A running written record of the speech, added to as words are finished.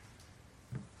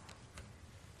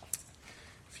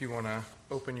If you want to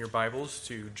open your Bibles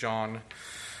to John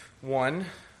 1,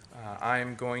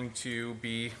 I'm going to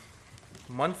be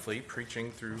monthly preaching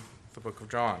through the book of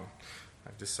John.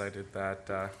 I've decided that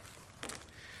 1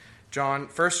 John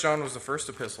was the first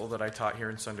epistle that I taught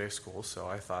here in Sunday school, so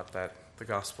I thought that the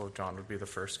Gospel of John would be the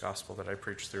first gospel that I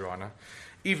preached through on an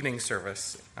evening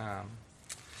service.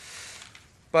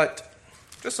 But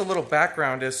just a little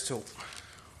background as to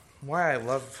why I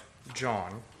love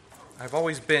John. I've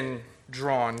always been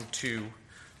drawn to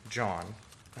John.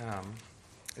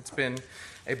 It's been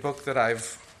a book that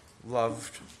I've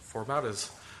loved for about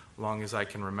as long as I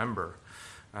can remember.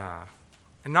 And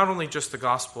not only just the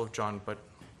Gospel of John, but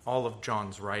all of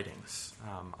John's writings.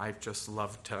 I've just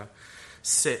loved to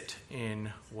sit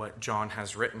in what John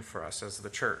has written for us as the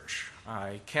church.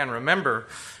 I can remember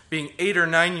being 8 or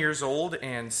 9 years old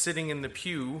and sitting in the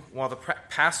pew while the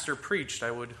pastor preached.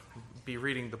 I would be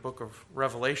reading the book of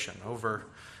Revelation over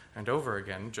and over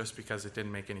again just because it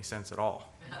didn't make any sense at all.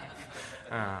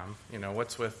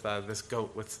 What's with this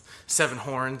goat with 7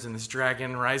 horns and this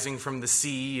dragon rising from the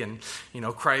sea and,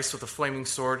 Christ with a flaming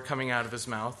sword coming out of his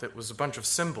mouth? It was a bunch of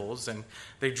symbols, and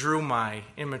they drew my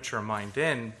immature mind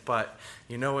in. But,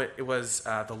 it was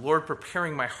the Lord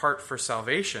preparing my heart for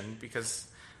salvation because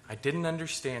I didn't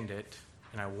understand it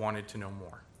and I wanted to know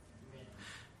more.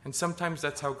 And sometimes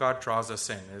that's how God draws us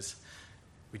in, is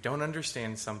we don't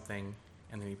understand something,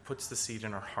 and then he puts the seed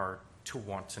in our heart to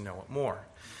want to know it more.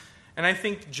 And I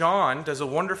think John does a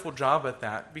wonderful job at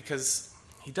that because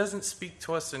he doesn't speak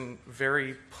to us in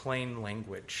very plain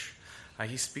language.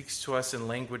 He speaks to us in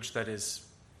language that is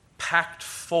packed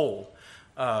full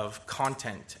of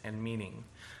content and meaning.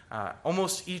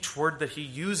 Almost each word that he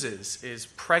uses is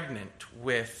pregnant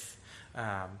with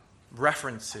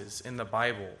references in the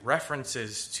Bible,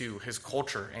 references to his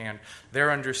culture and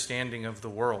their understanding of the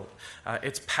world.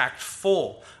 It's packed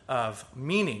full of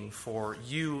meaning for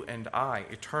you and I,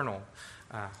 eternal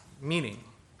meaning.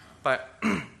 But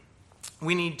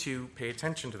we need to pay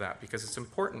attention to that because it's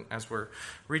important as we're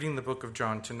reading the book of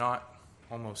John to not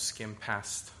almost skim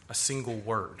past a single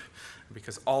word,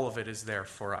 because all of it is there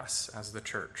for us as the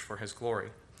church, for his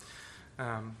glory.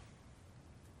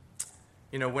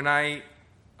 When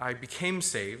I became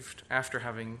saved after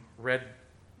having read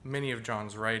many of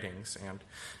John's writings, and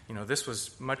this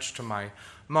was much to my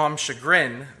mom's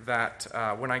chagrin that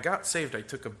when I got saved, I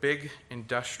took a big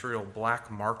industrial black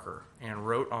marker and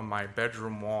wrote on my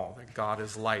bedroom wall that God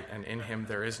is light and in him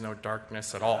there is no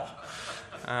darkness at all.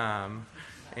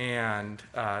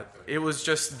 It was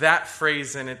just that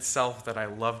phrase in itself that I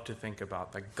love to think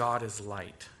about, that God is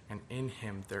light and in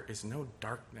him there is no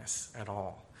darkness at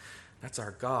all. That's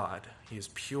our God. He is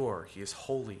pure. He is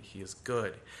holy. He is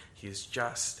good. He is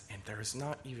just. And there is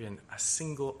not even a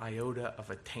single iota of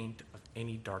a taint of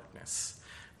any darkness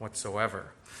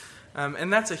whatsoever.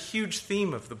 And that's a huge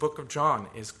theme of the book of John,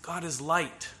 is God is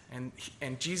light. And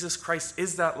Jesus Christ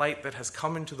is that light that has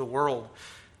come into the world.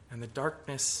 And the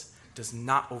darkness does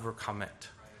not overcome it.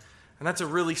 And that's a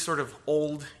really sort of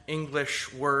old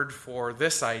English word for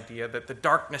this idea that the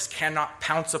darkness cannot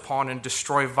pounce upon and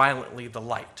destroy violently the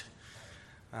light.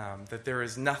 That there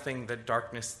is nothing that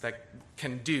darkness that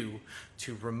can do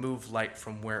to remove light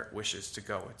from where it wishes to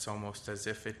go. It's almost as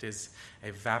if it is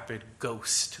a vapid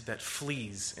ghost that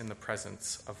flees in the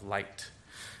presence of light.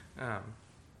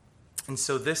 And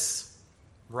so this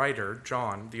writer,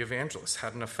 John, the evangelist,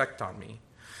 had an effect on me.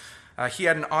 He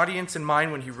had an audience in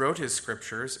mind when he wrote his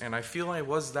scriptures, and I feel I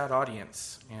was that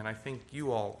audience, and I think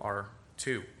you all are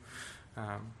too.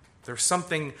 There's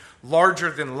something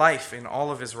larger than life in all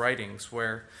of his writings,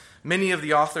 where many of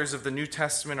the authors of the New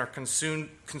Testament are concerned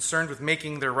with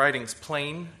making their writings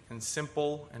plain and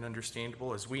simple and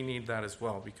understandable, as we need that as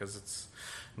well, because it's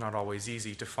not always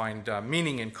easy to find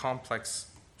meaning in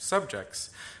complex subjects.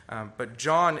 But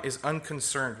John is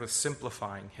unconcerned with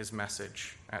simplifying his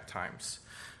message at times.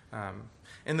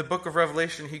 In the book of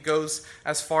Revelation, he goes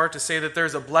as far to say that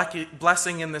there's a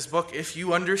blessing in this book if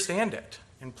you understand it,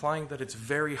 implying that it's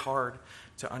very hard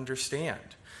to understand,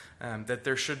 that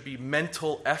there should be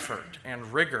mental effort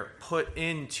and rigor put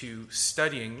into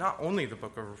studying not only the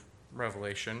book of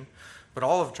Revelation, but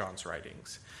all of John's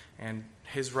writings. And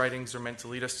his writings are meant to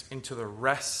lead us into the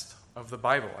rest of the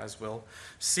Bible, as we'll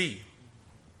see.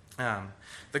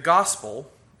 The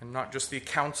gospel, and not just the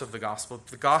accounts of the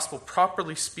gospel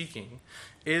properly speaking,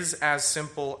 is as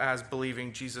simple as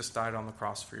believing Jesus died on the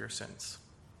cross for your sins.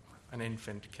 An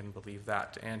infant can believe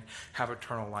that and have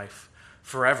eternal life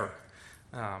forever.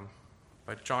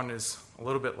 But John is a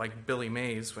little bit like Billy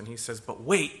Mays when he says, but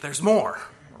wait, there's more,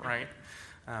 right?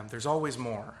 There's always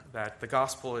more, that the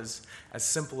gospel is as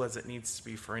simple as it needs to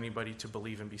be for anybody to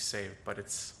believe and be saved, but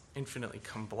it's infinitely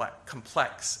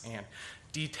complex and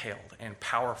detailed and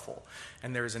powerful.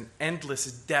 And there's an endless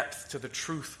depth to the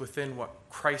truth within what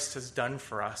Christ has done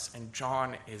for us. And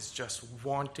John is just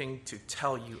wanting to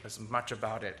tell you as much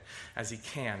about it as he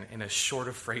can in as short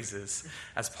of phrases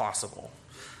as possible.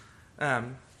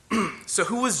 So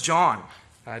who was John?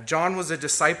 John was a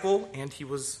disciple, and he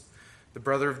was the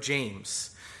brother of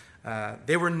James.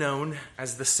 They were known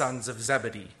as the sons of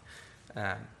Zebedee,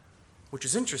 which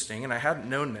is interesting, and I hadn't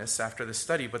known this after the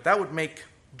study, but that would make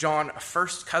John a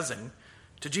first cousin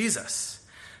to Jesus.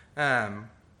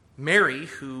 Mary,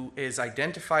 who is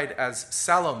identified as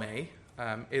Salome,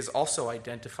 is also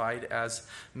identified as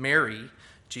Mary,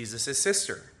 Jesus'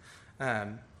 sister.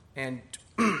 And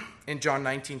in John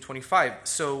 19:25,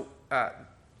 so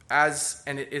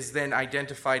and it is then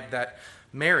identified that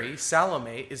Mary,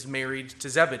 Salome, is married to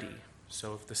Zebedee.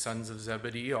 So if the sons of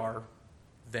Zebedee are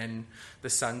then the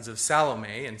sons of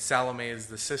Salome, and Salome is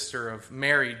the sister of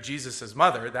Mary, Jesus'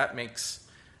 mother, that makes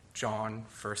John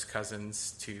first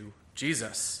cousins to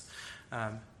Jesus.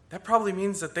 That probably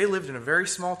means that they lived in a very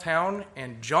small town,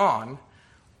 and John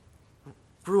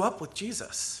grew up with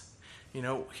Jesus. You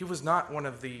know, he was not one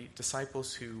of the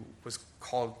disciples who was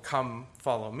called, "Come,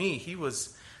 follow me." He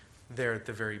was there at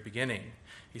the very beginning.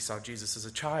 He saw Jesus as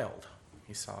a child.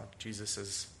 He saw Jesus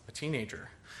as a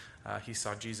teenager. He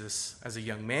saw Jesus as a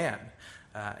young man,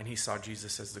 and he saw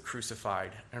Jesus as the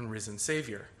crucified and risen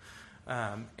Savior.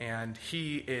 And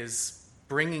he is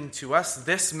bringing to us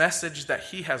this message that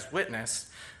he has witnessed,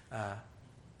 that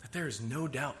there is no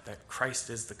doubt that Christ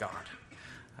is the God,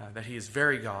 that he is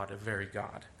very God of very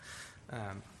God.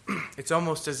 It's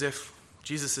almost as if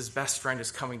Jesus' best friend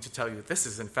is coming to tell you that this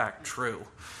is in fact true.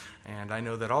 And I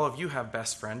know that all of you have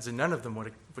best friends, and none of them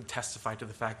would testify to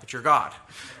the fact that you're God.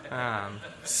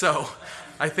 So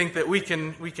I think that we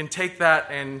can take that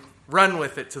and run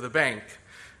with it to the bank.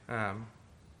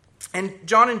 And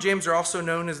John and James are also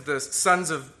known as the sons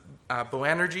of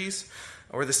Boanerges,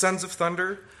 or the sons of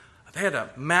thunder. They had a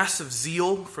massive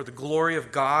zeal for the glory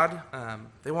of God.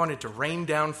 They wanted to rain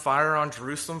down fire on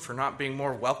Jerusalem for not being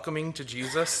more welcoming to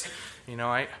Jesus. You know,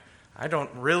 I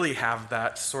don't really have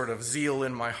that sort of zeal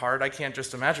in my heart. I can't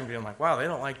just imagine being like, wow, they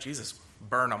don't like Jesus.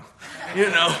 Burn them, you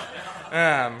know.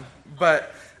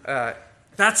 But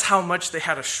that's how much they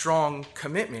had a strong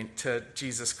commitment to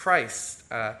Jesus Christ,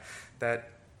 that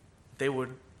they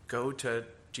would go to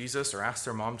Jesus or ask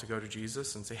their mom to go to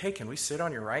Jesus and say, hey, can we sit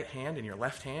on your right hand and your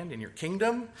left hand in your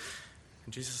kingdom?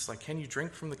 And Jesus is like, can you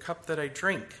drink from the cup that I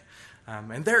drink?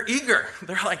 And they're eager.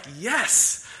 They're like,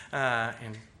 yes.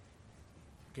 And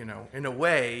you know, in a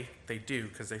way, they do,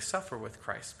 because they suffer with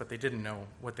Christ, but they didn't know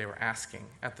what they were asking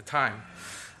at the time.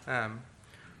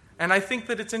 And I think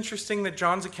that it's interesting that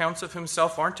John's accounts of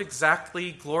himself aren't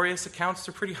exactly glorious accounts.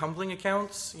 They're pretty humbling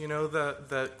accounts. You know,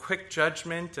 the quick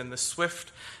judgment and the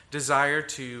swift desire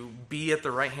to be at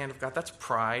the right hand of God, that's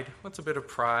pride. That's a bit of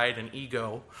pride and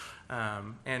ego.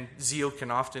 And zeal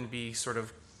can often be sort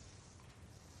of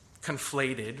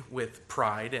conflated with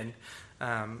pride.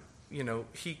 And, you know,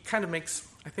 he kind of makes,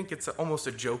 I think it's almost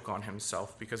a joke on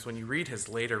himself, because when you read his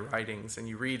later writings and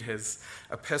you read his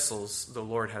epistles, the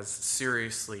Lord has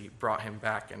seriously brought him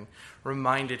back and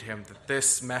reminded him that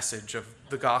this message of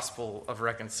the gospel of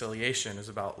reconciliation is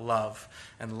about love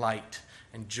and light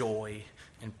and joy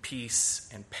and peace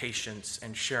and patience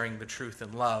and sharing the truth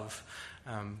in love.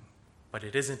 But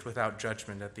it isn't without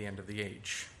judgment at the end of the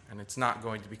age. And it's not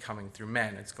going to be coming through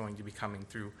men. It's going to be coming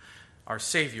through our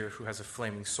Savior, who has a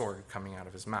flaming sword coming out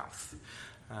of his mouth.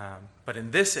 But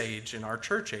in this age, in our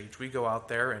church age, we go out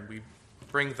there and we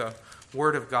bring the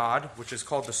Word of God, which is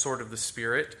called the sword of the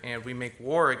Spirit, and we make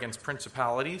war against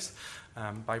principalities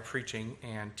by preaching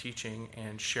and teaching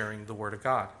and sharing the Word of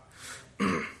God.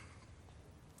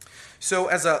 So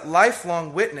as a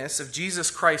lifelong witness of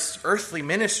Jesus Christ's earthly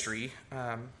ministry,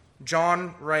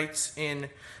 John writes in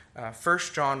 1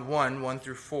 John 1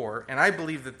 through 4, and I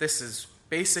believe that this is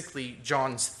basically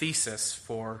John's thesis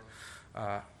for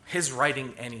his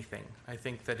writing anything. I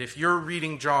think that if you're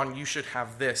reading John, you should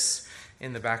have this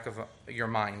in the back of your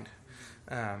mind.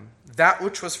 That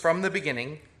which was from the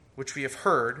beginning, which we have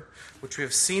heard, which we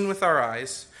have seen with our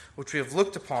eyes, which we have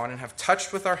looked upon and have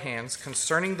touched with our hands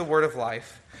concerning the word of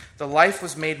life. The life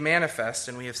was made manifest,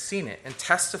 and we have seen it, and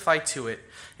testify to it,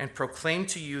 and proclaim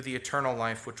to you the eternal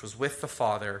life which was with the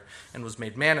Father, and was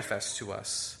made manifest to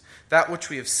us. That which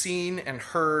we have seen and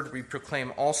heard we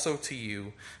proclaim also to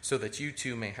you, so that you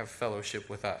too may have fellowship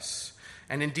with us.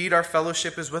 And indeed, our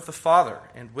fellowship is with the Father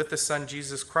and with the Son,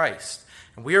 Jesus Christ.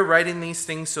 And we are writing these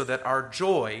things so that our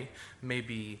joy may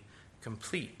be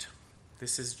complete.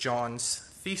 This is John's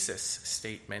thesis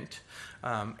statement.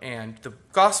 And the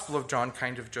Gospel of John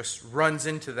kind of just runs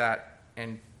into that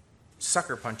and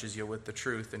sucker punches you with the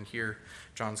truth. And here,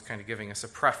 John's kind of giving us a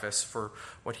preface for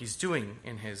what he's doing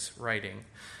in his writing.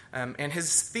 And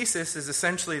his thesis is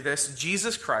essentially this: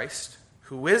 Jesus Christ,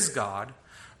 who is God,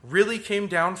 really came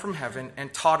down from heaven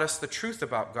and taught us the truth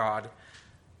about God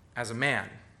as a man.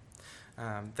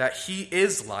 That he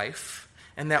is life,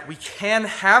 and that we can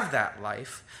have that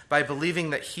life by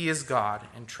believing that he is God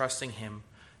and trusting him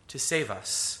to save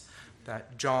us.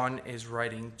 That John is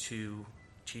writing to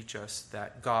teach us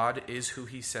that God is who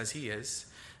he says he is,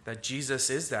 that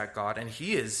Jesus is that God, and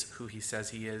he is who he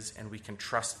says he is, and we can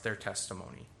trust their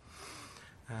testimony.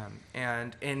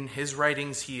 And in his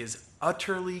writings, he is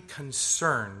utterly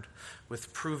concerned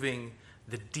with proving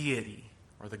the deity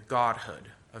or the godhood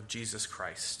of Jesus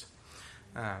Christ.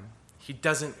 He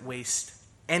doesn't waste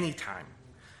any time.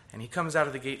 And he comes out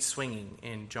of the gate swinging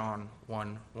in John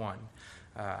 1:1.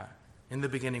 In the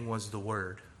beginning was the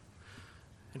Word.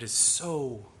 It is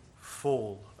so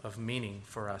full of meaning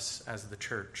for us as the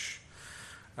church.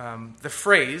 The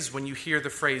phrase, when you hear the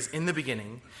phrase "in the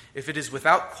beginning," if it is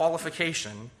without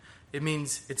qualification, it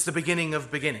means it's the beginning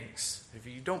of beginnings. If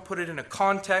you don't put it in a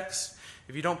context,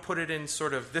 if you don't put it in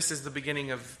sort of this is the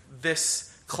beginning of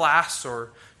this class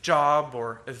or job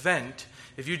or event,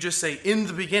 if you just say "in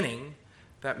the beginning,"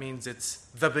 that means it's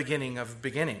the beginning of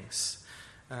beginnings.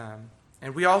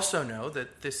 And we also know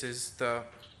that this is the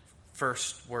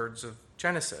first words of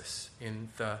Genesis, in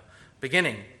the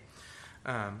beginning.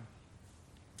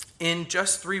 In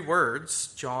just 3 words,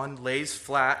 John lays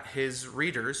flat his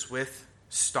readers with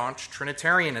staunch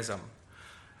Trinitarianism.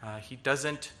 He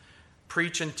doesn't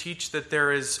preach and teach that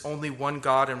there is only one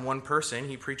God and one person.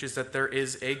 He preaches that there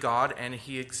is a God, and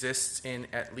he exists in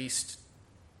at least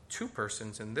 2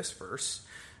 persons in this verse: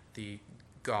 the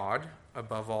God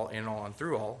above all, in all, and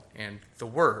through all, and the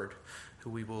Word, who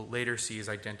we will later see is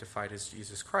identified as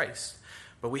Jesus Christ.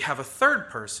 But we have a third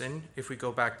person, if we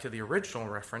go back to the original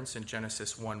reference in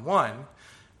Genesis 1:1,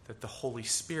 that the Holy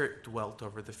Spirit dwelt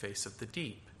over the face of the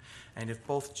deep. And if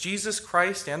both Jesus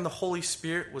Christ and the Holy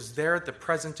Spirit was there at the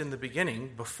present in the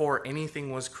beginning, before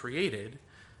anything was created,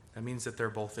 that means that they're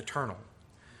both eternal.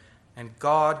 And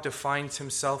God defines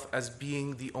himself as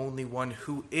being the only one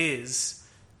who is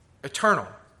eternal.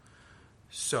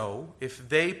 So, if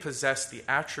they possess the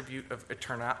attribute of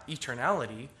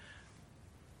eternality,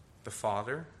 the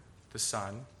Father, the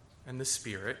Son, and the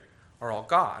Spirit are all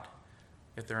God.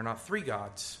 If there are not 3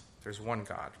 gods, there's one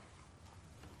God.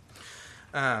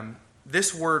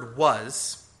 This word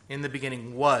 "was," in the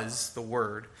beginning was the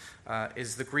word,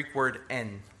 is the Greek word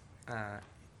 "en."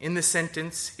 In the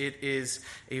sentence, it is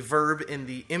a verb in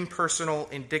the impersonal,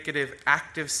 indicative,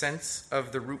 active sense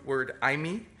of the root word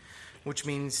 "eimi," which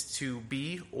means to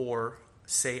be or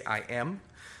say "I am."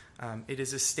 It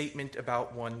is a statement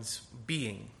about one's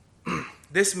being.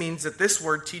 This means that this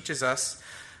word teaches us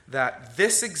that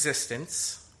this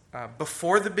existence,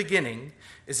 before the beginning,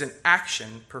 is an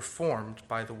action performed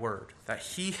by the Word, that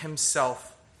he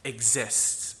himself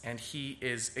exists, and he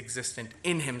is existent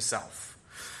in himself.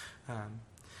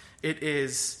 It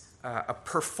is a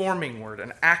performing word,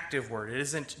 an active word. It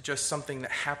isn't just something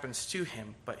that happens to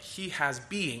him, but he has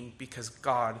being because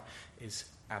God is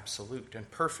absolute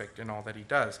and perfect in all that he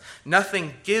does.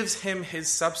 Nothing gives him his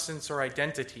substance or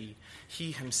identity.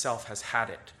 He himself has had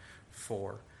it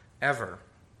forever.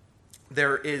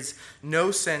 There is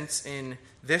no sense in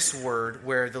this word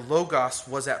where the Logos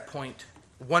was at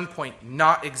one point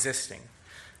not existing.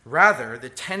 Rather, the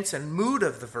tense and mood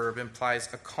of the verb implies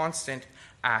a constant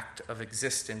act of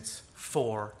existence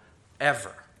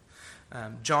forever.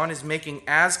 John is making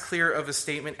as clear of a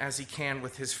statement as he can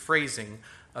with his phrasing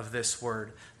of this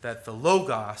word, that the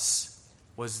Logos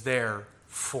was there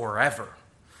forever.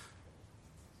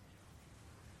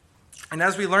 And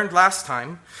as we learned last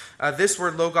time, this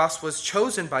word Logos was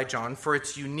chosen by John for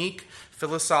its unique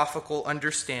philosophical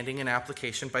understanding and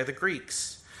application by the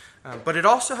Greeks. But it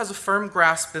also has a firm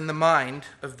grasp in the mind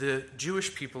of the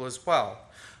Jewish people as well.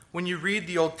 When you read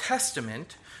the Old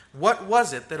Testament, what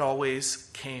was it that always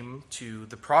came to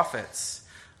the prophets?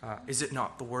 Is it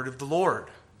not the word of the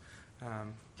Lord?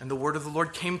 And the word of the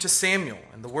Lord came to Samuel,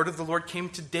 and the word of the Lord came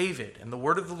to David, and the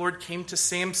word of the Lord came to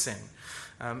Samson.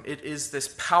 It is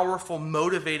this powerful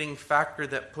motivating factor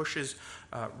that pushes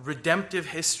redemptive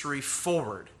history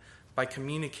forward by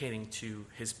communicating to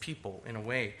his people in a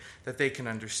way that they can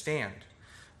understand.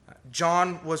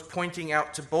 John was pointing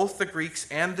out to both the Greeks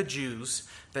and the Jews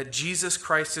that Jesus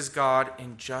Christ is God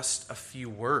in just a few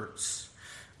words.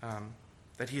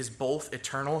 That he is both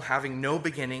eternal, having no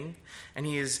beginning, and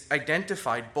he is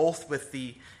identified both with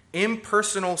the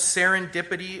impersonal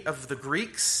serendipity of the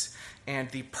Greeks and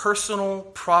the personal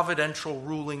providential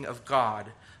ruling of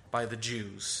God by the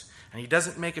Jews. And he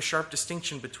doesn't make a sharp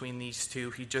distinction between these two.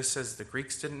 He just says the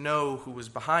Greeks didn't know who was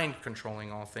behind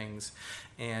controlling all things,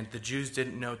 and the Jews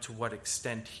didn't know to what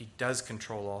extent he does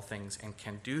control all things and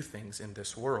can do things in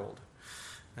this world.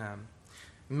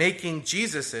 Making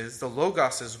Jesus's, the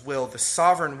Logos' will, the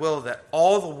sovereign will that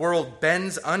all the world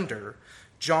bends under,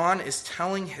 John is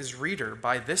telling his reader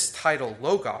by this title,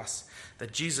 Logos,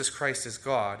 that Jesus Christ is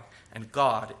God and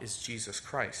God is Jesus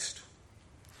Christ.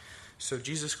 So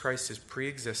Jesus Christ is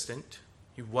pre-existent.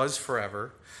 He was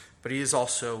forever, but he is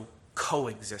also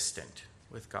coexistent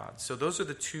with God. So those are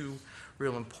the two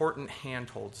real important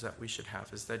handholds that we should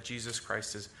have, is that Jesus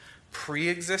Christ is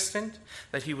pre-existent,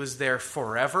 that he was there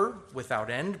forever, without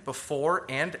end, before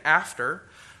and after,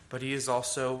 but he is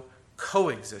also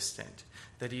coexistent,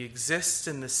 that he exists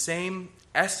in the same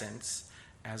essence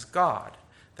as God,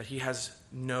 that he has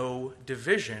no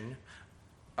division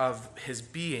of his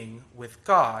being with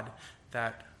God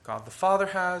that God the Father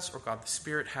has or God the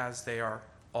Spirit has. They are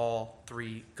all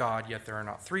three God, yet there are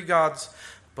not three gods,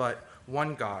 but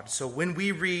one God. So when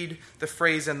we read the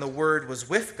phrase, and the Word was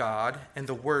with God, and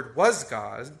the Word was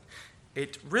God,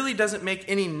 it really doesn't make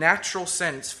any natural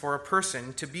sense for a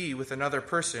person to be with another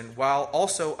person while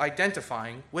also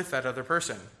identifying with that other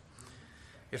person.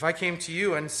 If I came to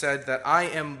you and said that I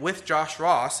am with Josh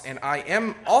Ross and I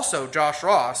am also Josh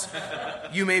Ross,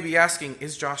 you may be asking,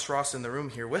 is Josh Ross in the room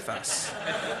here with us?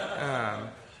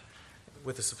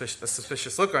 With a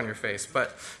suspicious look on your face.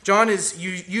 But John is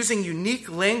using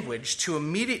unique language to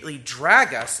immediately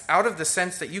drag us out of the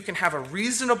sense that you can have a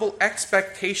reasonable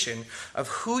expectation of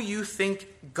who you think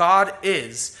God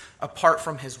is apart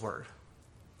from his word.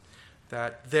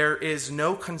 That there is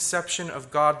no conception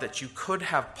of God that you could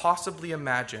have possibly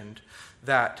imagined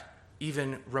that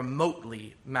even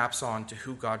remotely maps on to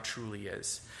who God truly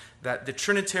is. That the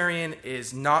Trinitarian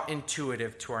is not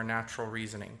intuitive to our natural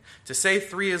reasoning. To say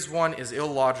three is one is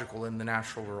illogical in the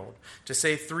natural world. To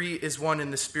say three is one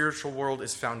in the spiritual world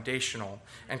is foundational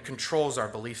and controls our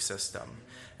belief system.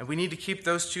 And we need to keep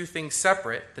those two things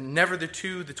separate, that never the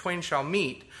twain shall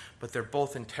meet, but they're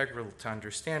both integral to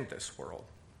understand this world.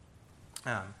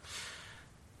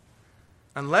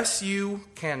 Unless you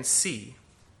can see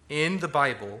in the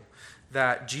Bible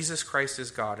that Jesus Christ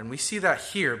is God, and we see that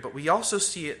here, but we also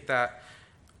see it that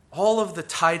all of the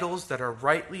titles that are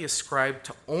rightly ascribed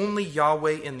to only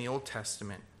Yahweh in the Old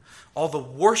Testament, all the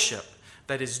worship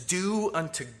that is due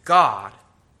unto God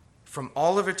from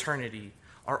all of eternity,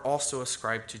 are also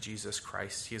ascribed to Jesus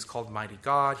Christ. He is called Mighty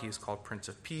God. He is called Prince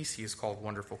of Peace. He is called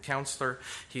Wonderful Counselor.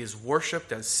 He is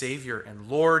worshipped as Savior and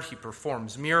Lord. He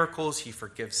performs miracles. He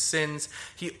forgives sins.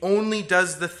 He only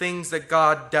does the things that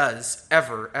God does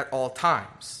ever at all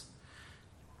times.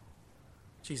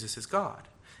 Jesus is God.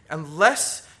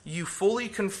 Unless you fully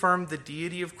confirm the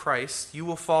deity of Christ, you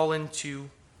will fall into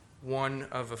one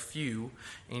of a few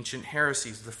ancient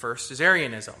heresies. The first is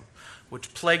Arianism,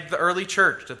 which plagued the early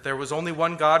church, that there was only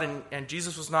one God, and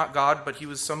Jesus was not God, but he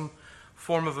was some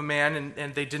form of a man,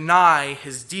 and they deny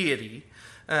his deity.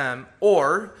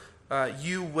 Or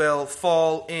you will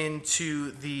fall into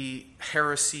the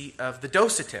heresy of the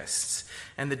Docetists.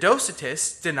 And the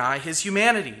Docetists deny his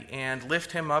humanity and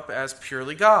lift him up as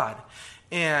purely God.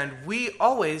 And we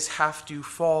always have to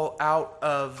fall out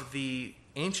of the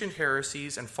ancient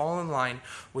heresies and fall in line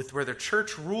with where the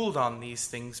church ruled on these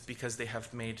things, because they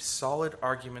have made solid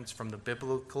arguments from the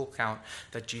biblical account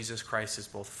that Jesus Christ is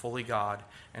both fully God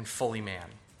and fully man.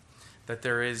 That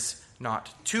there is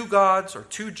not two gods or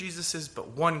two Jesuses,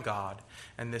 but one God.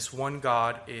 And this one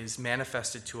God is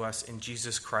manifested to us in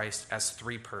Jesus Christ as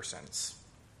three persons.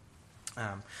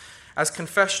 As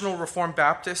confessional Reformed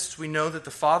Baptists, we know that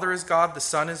the Father is God, the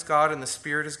Son is God, and the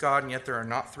Spirit is God, and yet there are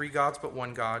not three gods but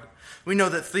one God. We know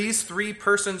that these three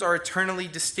persons are eternally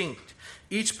distinct.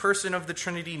 Each person of the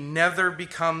Trinity never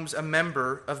becomes a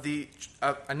member of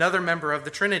another member of the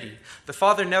Trinity. The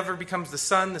Father never becomes the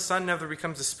Son never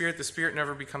becomes the Spirit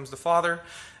never becomes the Father.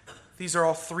 These are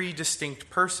all three distinct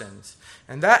persons.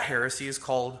 And that heresy is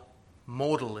called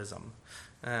modalism.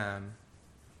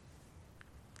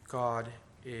 God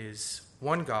is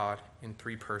one God in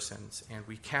three persons, and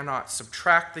we cannot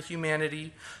subtract the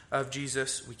humanity of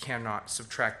Jesus, we cannot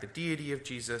subtract the deity of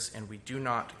Jesus, and we do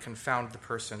not confound the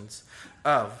persons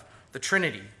of the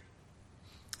Trinity.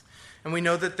 And we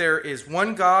know that there is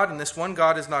one God, and this one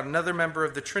God is not another member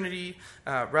of the Trinity.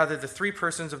 Rather, the three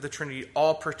persons of the Trinity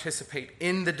all participate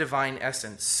in the divine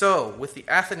essence. So, with the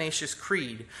Athanasius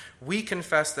Creed, we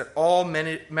confess that all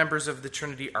members of the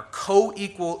Trinity are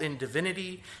co-equal in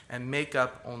divinity and make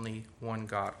up only one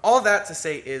God. All that to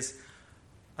say is,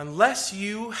 unless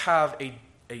you have a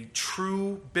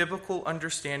true biblical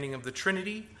understanding of the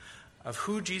Trinity, of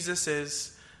who Jesus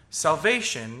is,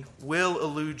 salvation will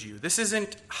elude you. This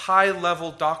isn't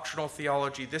high-level doctrinal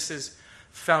theology. This is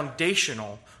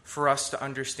foundational for us to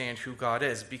understand who God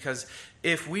is. Because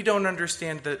if we don't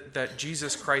understand that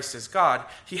Jesus Christ is God,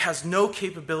 he has no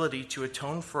capability to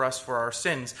atone for us for our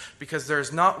sins, because there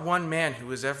is not one man who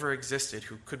has ever existed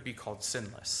who could be called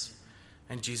sinless.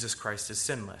 And Jesus Christ is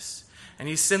sinless. And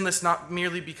he's sinless not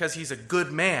merely because he's a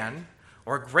good man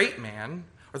or a great man,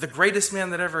 or the greatest man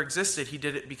that ever existed. He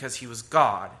did it because he was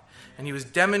God. And he was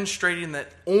demonstrating that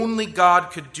only God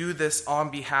could do this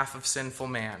on behalf of sinful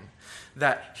man.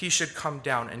 That he should come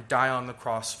down and die on the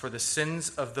cross for the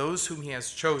sins of those whom he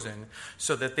has chosen,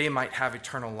 so that they might have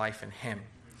eternal life in him.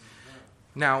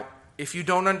 Now, if you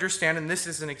don't understand, and this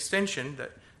is an extension,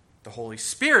 that the Holy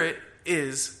Spirit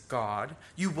is God,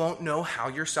 you won't know how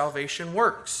your salvation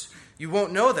works. You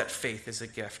won't know that faith is a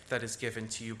gift that is given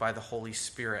to you by the Holy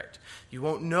Spirit. You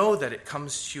won't know that it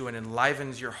comes to you and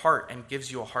enlivens your heart and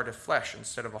gives you a heart of flesh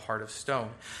instead of a heart of stone.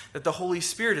 That the Holy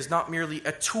Spirit is not merely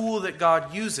a tool that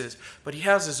God uses, but he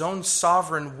has his own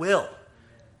sovereign will.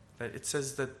 That it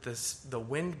says that the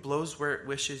wind blows where it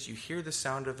wishes, you hear the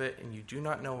sound of it, and you do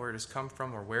not know where it has come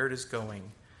from or where it is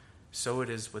going. So it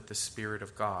is with the Spirit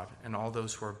of God and all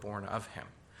those who are born of him.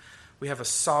 We have a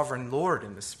sovereign Lord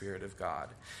in the Spirit of God.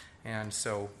 And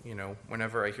so,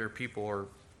 whenever I hear people are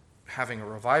having a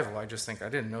revival, I just think, I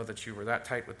didn't know that you were that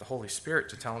tight with the Holy Spirit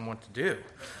to tell him what to do.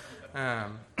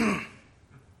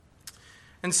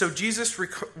 And so Jesus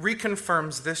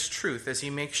reconfirms this truth as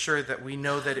he makes sure that we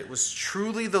know that it was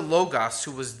truly the Logos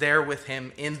who was there with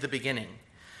him in the beginning.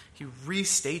 He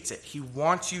restates it. He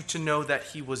wants you to know that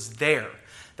he was there,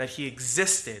 that he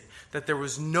existed, that there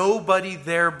was nobody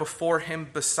there before him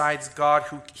besides God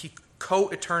who he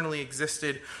co-eternally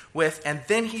existed with. And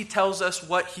then he tells us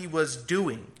what he was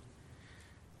doing.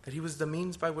 That he was the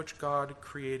means by which God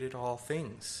created all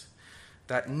things.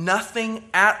 That nothing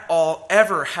at all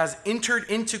ever has entered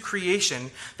into creation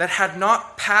that had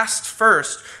not passed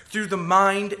first through the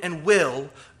mind and will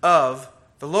of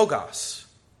the Logos,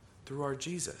 through our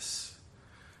Jesus.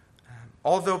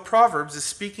 Although Proverbs is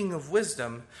speaking of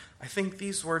wisdom, I think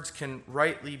these words can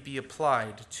rightly be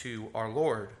applied to our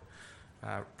Lord.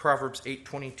 Proverbs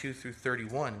 8:22 through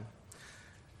 31.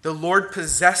 The Lord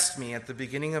possessed me at the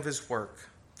beginning of his work,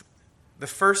 the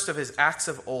first of his acts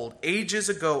of old. Ages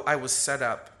ago I was set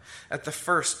up, at the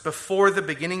first, before the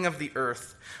beginning of the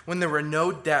earth. When there were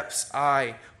no depths,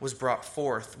 I was brought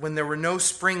forth. When there were no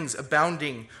springs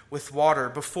abounding with water,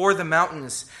 before the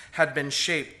mountains had been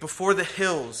shaped, before the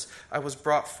hills I was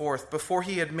brought forth, before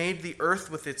he had made the earth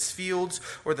with its fields,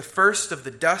 or the first of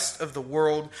the dust of the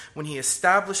world, when he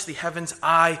established the heavens,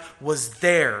 I was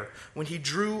there. When he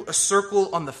drew a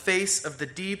circle on the face of the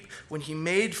deep, when he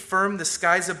made firm the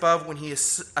skies above, when he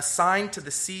assigned to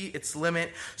the sea its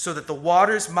limit, so that the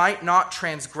waters might not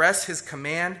transgress his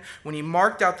command, when he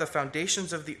marked out the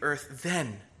foundations of the earth,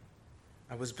 then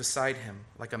I was beside him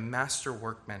like a master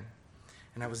workman,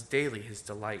 and I was daily his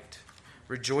delight,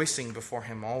 rejoicing before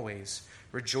him always,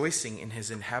 rejoicing in his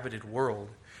inhabited world,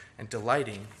 and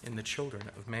delighting in the children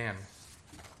of man.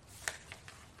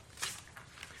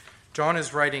 John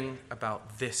is writing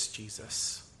about this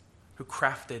Jesus, who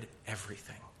crafted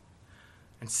everything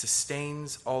and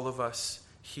sustains all of us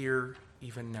here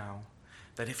even now.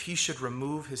 That if he should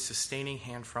remove his sustaining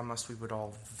hand from us, we would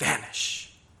all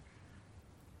vanish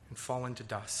and fall into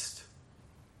dust.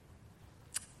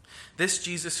 This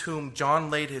Jesus whom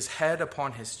John laid his head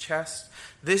upon his chest,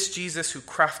 this Jesus who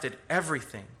crafted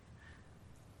everything,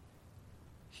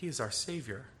 he is our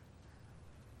Savior.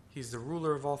 He is the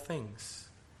ruler of all things.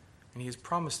 And he has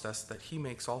promised us that he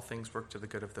makes all things work to the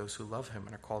good of those who love him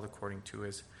and are called according to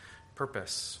his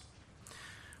purpose.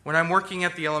 When I'm working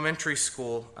at the elementary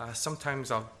school,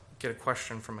 sometimes I'll get a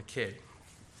question from a kid.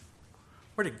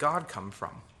 Where did God come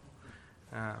from?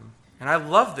 And I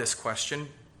love this question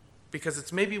because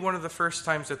it's maybe one of the first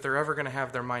times that they're ever going to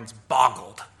have their minds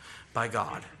boggled by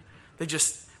God. They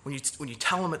just, when you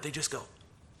tell them it, they just go,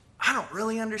 I don't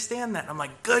really understand that. I'm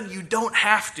like, good, you don't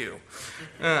have to.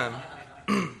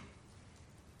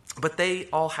 But they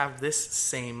all have this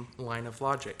same line of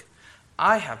logic.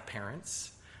 I have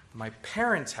parents My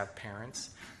parents have parents.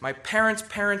 My parents'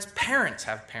 parents' parents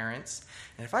have parents.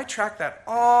 And if I track that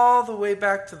all the way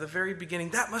back to the very beginning,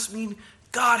 that must mean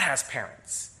God has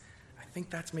parents. I think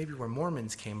that's maybe where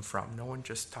Mormons came from. No one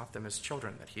just taught them as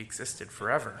children that he existed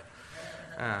forever.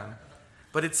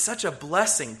 But it's such a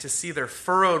blessing to see their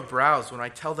furrowed brows when I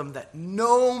tell them that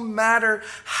no matter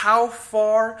how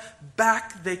far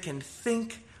back they can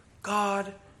think,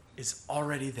 God is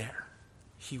already there.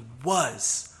 He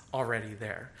was already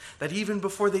there. That even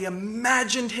before they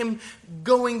imagined him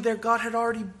going there, God had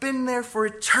already been there for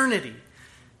eternity.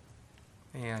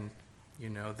 And,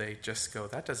 they just go,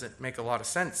 that doesn't make a lot of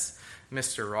sense,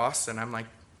 Mr. Ross. And I'm like,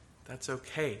 that's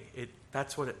okay.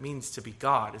 That's what it means to be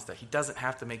God, is that he doesn't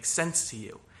have to make sense to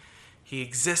you. He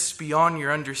exists beyond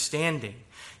your understanding.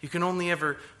 You can only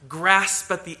ever grasp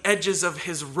at the edges of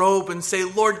his robe and say,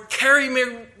 Lord, carry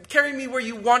me where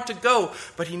you want to go.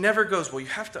 But he never goes, well, you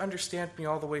have to understand me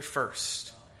all the way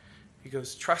first. He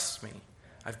goes, trust me.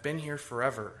 I've been here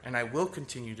forever, and I will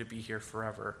continue to be here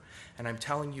forever. And I'm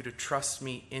telling you to trust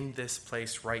me in this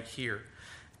place right here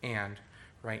and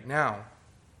right now.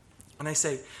 And I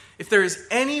say, if there is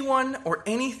anyone or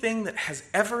anything that has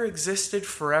ever existed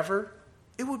forever,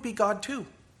 it would be God too,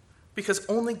 because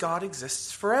only God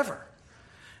exists forever.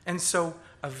 And so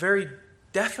a very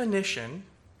definition,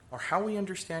 or how we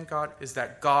understand God, is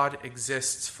that God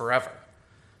exists forever.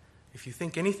 If you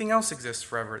think anything else exists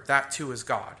forever, that too is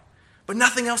God. But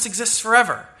nothing else exists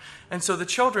forever. And so the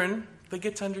children, they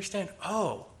get to understand,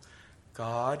 oh,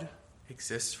 God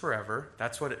exists forever.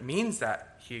 That's what it means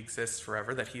that he exists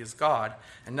forever, that he is God,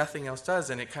 and nothing else does.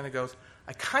 And it kind of goes,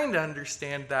 I kind of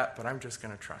understand that, but I'm just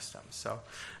going to trust him. So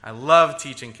I love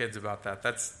teaching kids about that.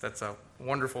 That's a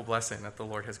wonderful blessing that the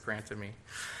Lord has granted me.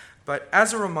 But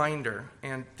as a reminder,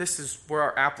 and this is where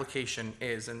our application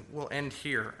is, and we'll end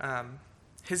here,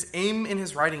 his aim in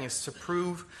his writing is to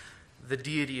prove the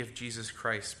deity of Jesus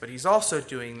Christ. But he's also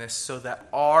doing this so that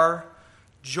our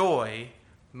joy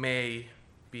may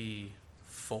be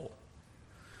full.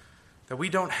 That we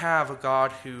don't have a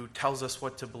God who tells us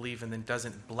what to believe and then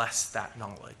doesn't bless that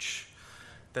knowledge.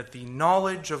 That the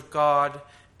knowledge of God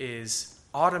is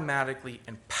automatically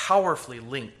and powerfully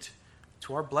linked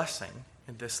to our blessing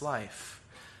in this life.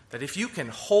 That if you can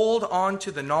hold on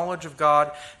to the knowledge of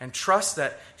God and trust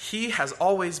that he has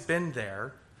always been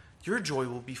there, your joy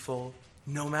will be full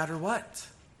no matter what.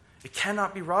 It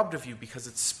cannot be robbed of you because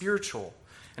it's spiritual.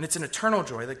 And it's an eternal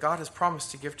joy that God has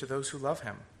promised to give to those who love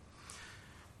him.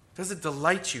 Does it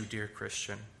delight you, dear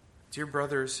Christian, dear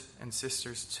brothers and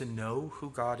sisters, to know who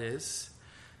God is?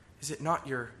 Is it not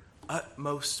your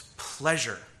utmost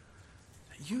pleasure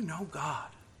that you know God?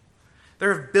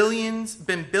 There have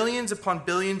been billions upon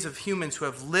billions of humans who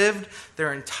have lived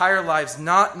their entire lives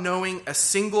not knowing a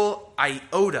single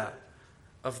iota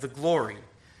of the glory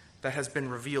that has been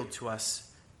revealed to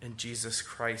us in Jesus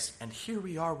Christ. And here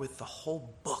we are with the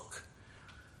whole book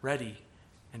ready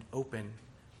and open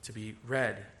to be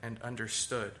read and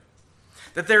understood.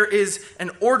 That there is an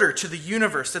order to the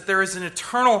universe, that there is an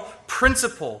eternal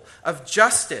principle of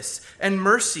justice and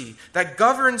mercy that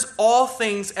governs all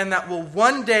things and that will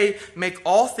one day make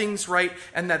all things right,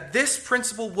 and that this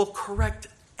principle will correct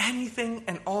anything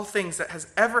and all things that has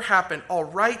ever happened, all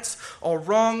rights, all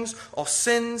wrongs, all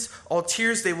sins, all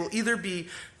tears. They will either be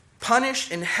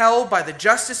punished in hell by the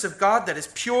justice of God that is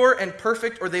pure and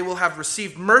perfect, or they will have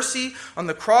received mercy on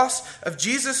the cross of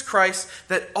Jesus Christ,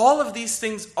 that all of these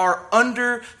things are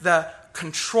under the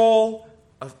control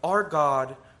of our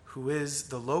God, who is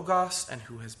the Logos and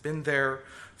who has been there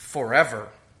forever.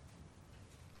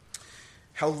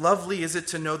 How lovely is it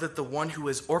to know that the one who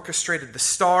has orchestrated the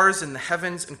stars in the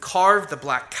heavens and carved the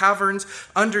black caverns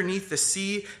underneath the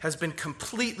sea has been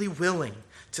completely willing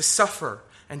to suffer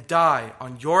and die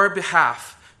on your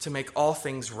behalf to make all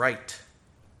things right.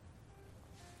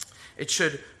 It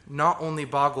should not only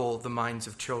boggle the minds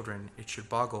of children, it should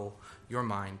boggle your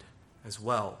mind as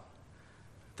well.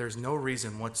 There's no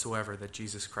reason whatsoever that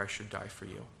Jesus Christ should die for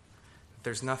you.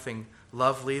 There's nothing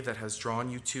lovely that has drawn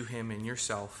you to him in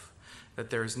yourself.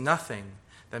 That there is nothing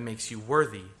that makes you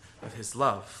worthy of his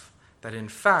love. That in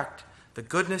fact, the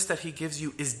goodness that he gives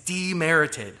you is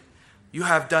demerited. You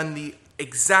have done the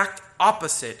exact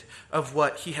opposite of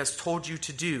what he has told you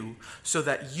to do, so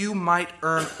that you might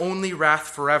earn only wrath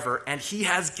forever. And he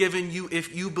has given you,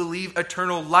 if you believe,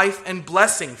 eternal life and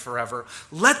blessing forever.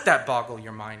 Let that boggle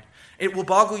your mind. It will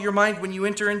boggle your mind when you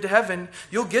enter into heaven.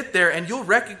 You'll get there and you'll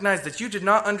recognize that you did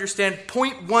not understand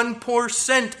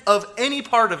 0.1% of any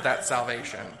part of that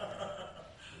salvation.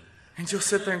 And you'll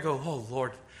sit there and go, oh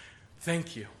Lord,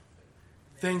 thank you.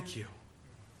 Thank you.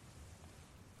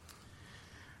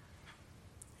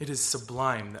 It is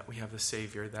sublime that we have a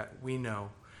Savior that we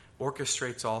know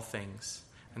orchestrates all things.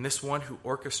 And this one who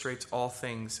orchestrates all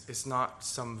things is not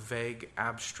some vague,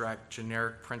 abstract,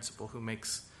 generic principle who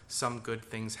makes some good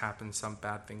things happen, some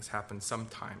bad things happen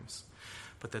sometimes,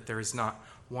 but that there is not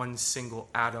one single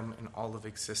atom in all of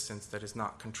existence that is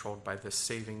not controlled by this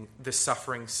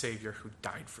suffering Savior who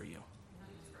died for you.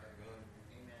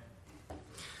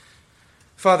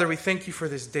 Father, we thank you for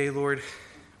this day, Lord.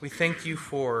 We thank you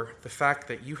for the fact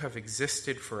that you have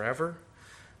existed forever.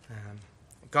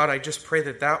 God, I just pray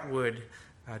that that would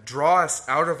draw us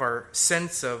out of our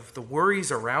sense of the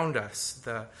worries around us,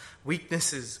 the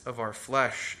weaknesses of our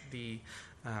flesh, the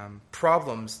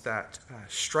problems that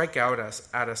strike out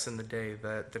at us in the day,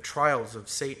 the trials of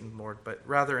Satan, Lord, but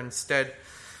rather instead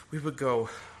we would go,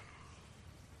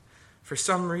 for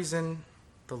some reason,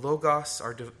 the Logos,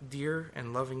 our dear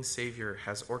and loving Savior,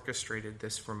 has orchestrated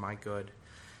this for my good,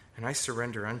 and I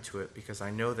surrender unto it because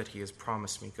I know that he has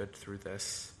promised me good through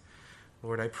this.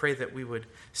 Lord, I pray that we would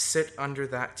sit under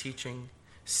that teaching,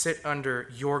 sit under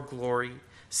your glory,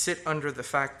 sit under the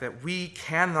fact that we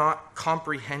cannot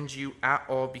comprehend you at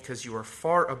all because you are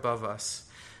far above us.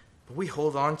 But we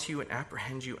hold on to you and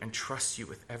apprehend you and trust you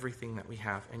with everything that we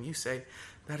have. And you say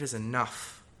that is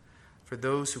enough for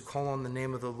those who call on the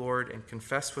name of the Lord and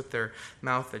confess with their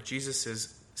mouth that Jesus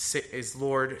is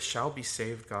Lord shall be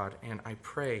saved, God. And I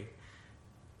pray,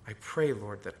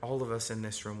 Lord, that all of us in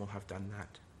this room will have done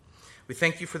that. We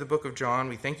thank you for the book of John.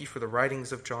 We thank you for the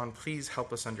writings of John. Please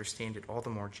help us understand it all the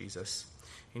more, Jesus.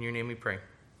 In your name we pray.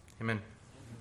 Amen.